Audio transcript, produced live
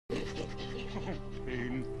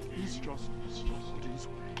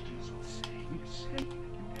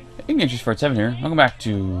Engages for 7 here. Welcome back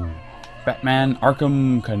to Batman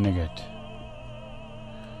Arkham Knigget.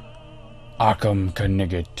 Arkham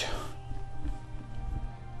Knigget.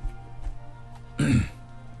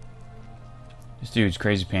 This dude's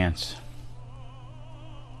crazy pants.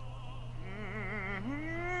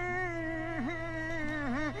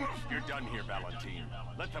 You're done here, Valentine.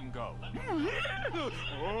 Let them go.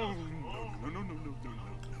 Oh, no.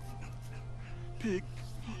 Pig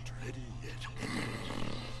not ready yet.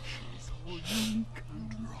 She's all weak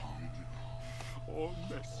and wrong. All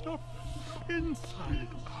messed up, inside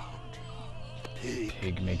out.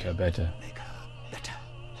 Pig make her better. Make her better.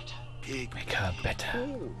 Pig Make her better.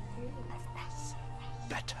 of us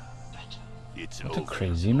better. It's What a over.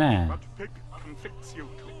 crazy man. But Pig can fix you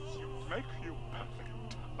too. Make you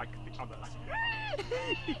perfect, like the others.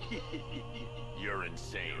 You're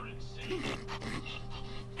insane.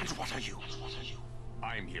 And what are you?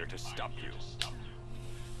 I'm here to stop you.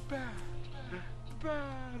 Bad.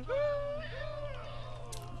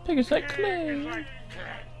 Pig is like clay.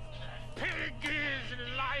 Pig is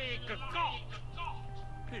like God.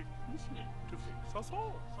 Pig is here to fix us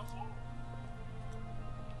all.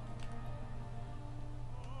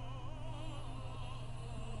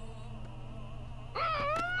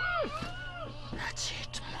 That's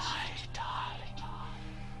it, my darling.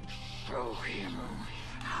 Show him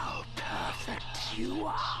how perfect you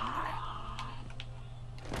are.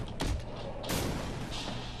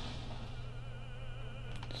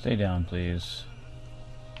 Stay down, please.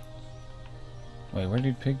 Wait, where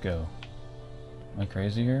did Pig go? Am I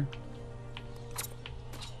crazy here?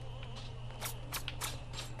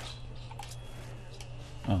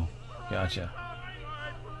 Oh, gotcha.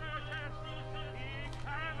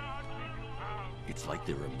 It's like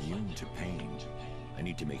they're immune to pain. I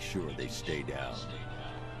need to make sure they stay down.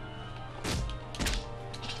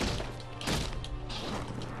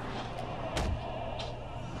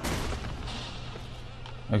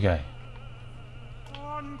 Okay.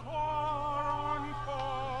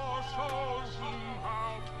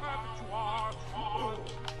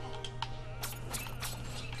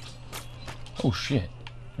 Oh shit.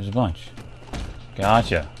 There's a bunch.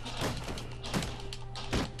 Gotcha.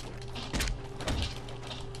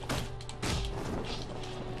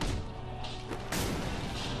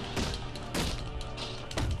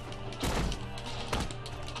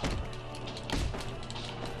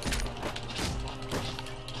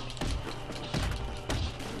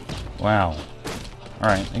 Wow.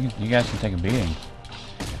 Alright, you guys can take a beating.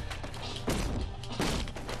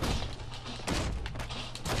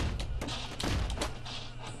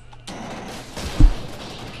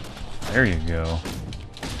 There you go.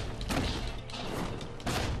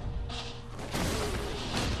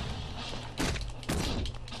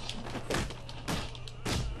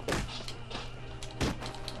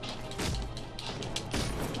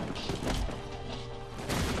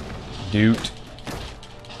 Doot.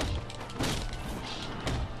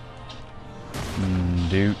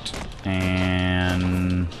 Doot.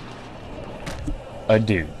 And a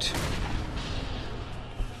doot.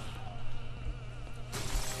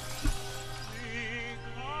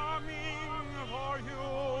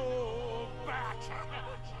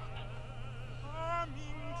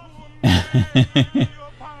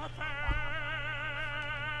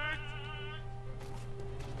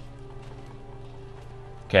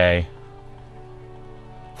 Okay.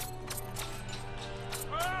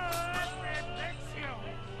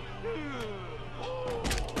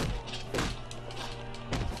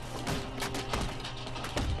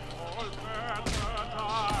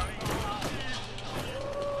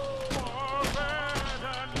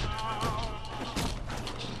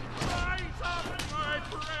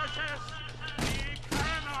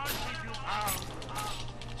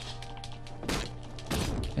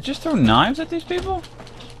 Just throw knives at these people?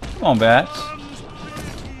 Come on, bats.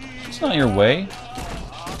 It's not your way.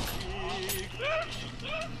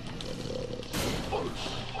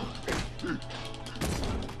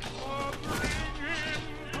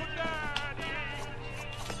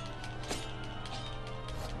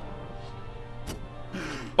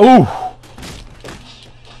 Oh!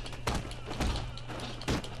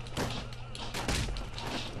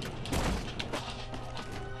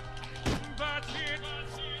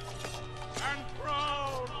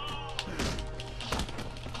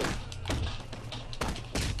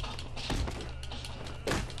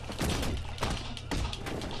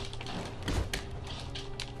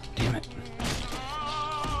 Damn it.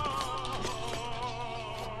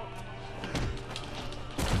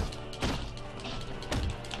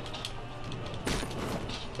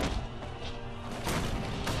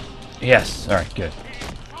 Yes. All right. Good.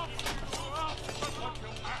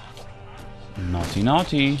 Naughty,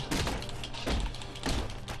 naughty.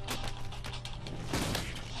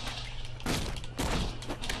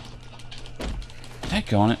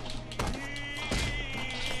 Heck on it.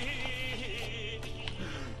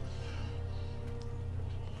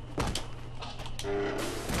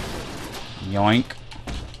 Yoink.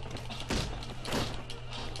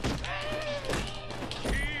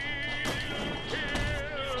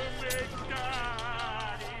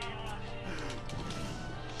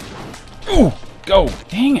 Ooh! Go!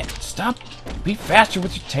 Dang it! Stop! Be faster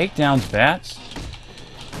with your takedowns, bats.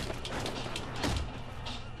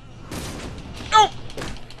 Oh!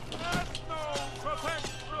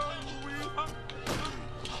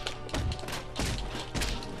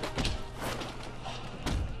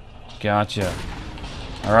 Gotcha.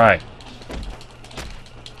 All right.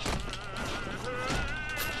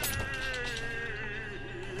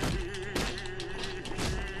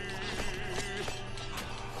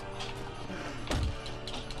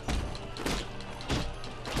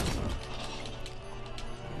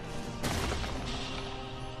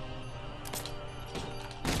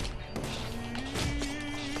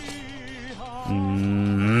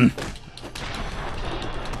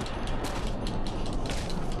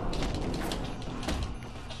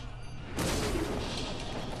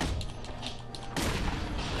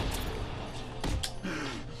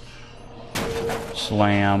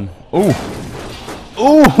 Slam. Ooh.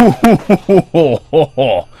 Ooh.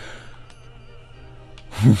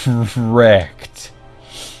 Wrecked.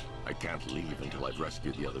 I can't leave until I've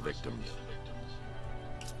rescued the other victims.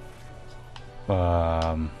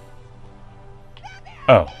 Oh.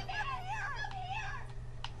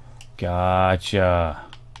 Gotcha.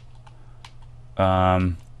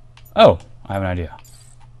 Oh, I have an idea.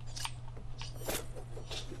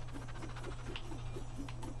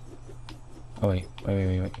 Oh, wait.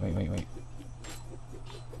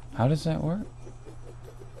 How does that work?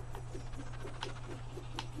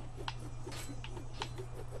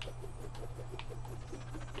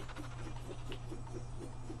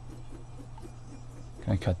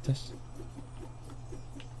 Can I cut this?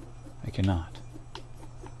 I cannot.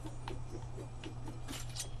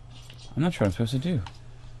 I'm not sure what I'm supposed to do.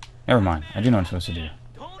 Never mind. I do know what I'm supposed to do.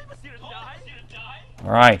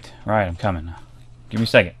 Alright, I'm coming. Give me a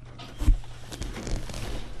second.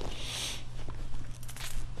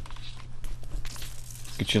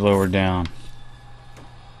 Get you lowered down.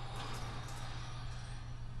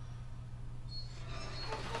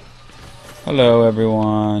 Hello,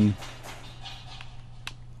 everyone.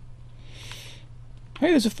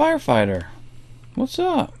 Hey, there's a firefighter. What's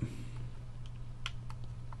up?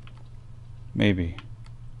 Maybe.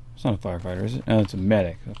 It's not a firefighter, is it? No, it's a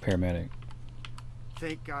medic, a paramedic.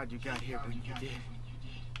 Thank God you got here when you did.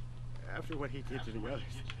 After what he did to the others.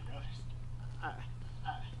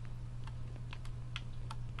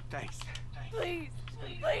 Thanks. Please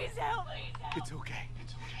help me. It's okay.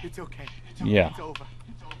 It's okay. Yeah. It's over.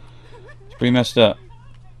 It's pretty messed up.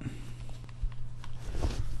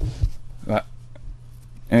 Am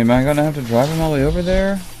I gonna have to drive him all the way over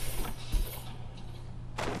there?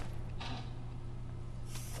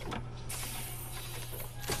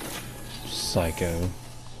 Psycho.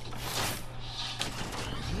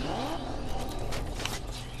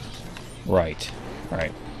 Right.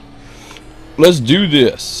 Let's do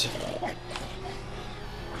this. Where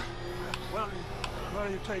are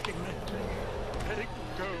you taking me? Take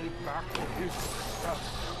go back to his stuff.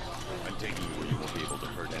 I'm taking you where you won't be able to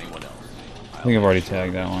hurt anyone else. I think I've already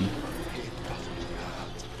tagged that one.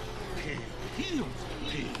 He heals.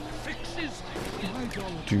 He fixes. I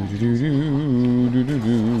don't Do do do do do do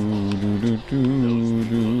do do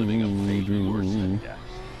do Living a fate worse than death.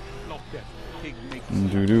 Not that pig makes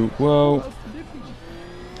do do. Whoa.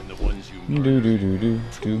 And the ones you Do do do do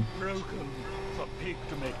do. broken for pig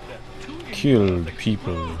to make that too Killed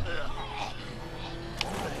people. They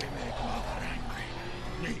make mother angry.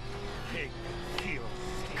 Make pig feel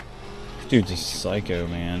sick. Dude's a psycho,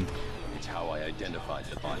 man. It's how I identified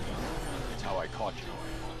the body. It's how I caught you.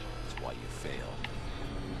 It's why you failed.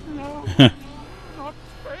 No, not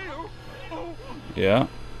fail. Oh, Yeah.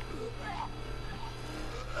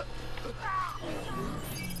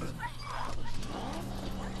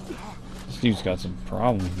 This dude's got some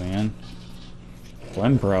problems, man.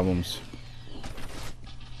 Fun problems.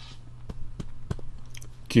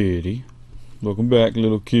 Kitty. Welcome back,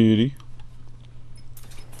 little kitty.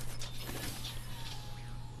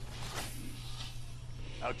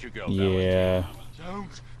 Out you go, Yeah.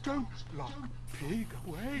 don't lock pig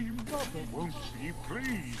away. Mother won't be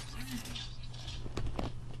pleased.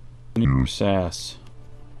 Sass.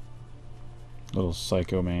 Little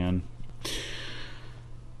psycho man.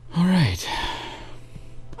 Alright.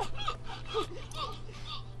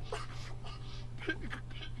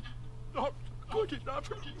 Not good enough.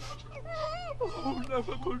 Oh,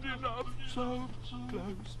 never good enough. So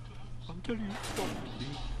close. Until you stop me.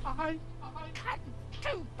 I can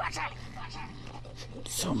do better.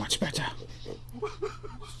 So much better.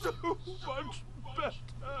 So much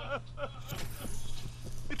better.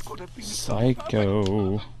 It could have been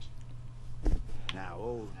Psycho. Now,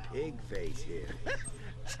 old pig face here.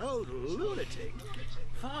 Total lunatic.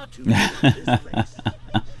 Far too big for this place.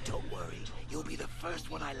 Don't worry, you'll be the first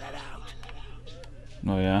one I let out.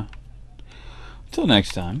 Oh yeah. Until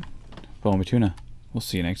next time, Bone Tuna. We'll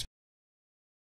see you next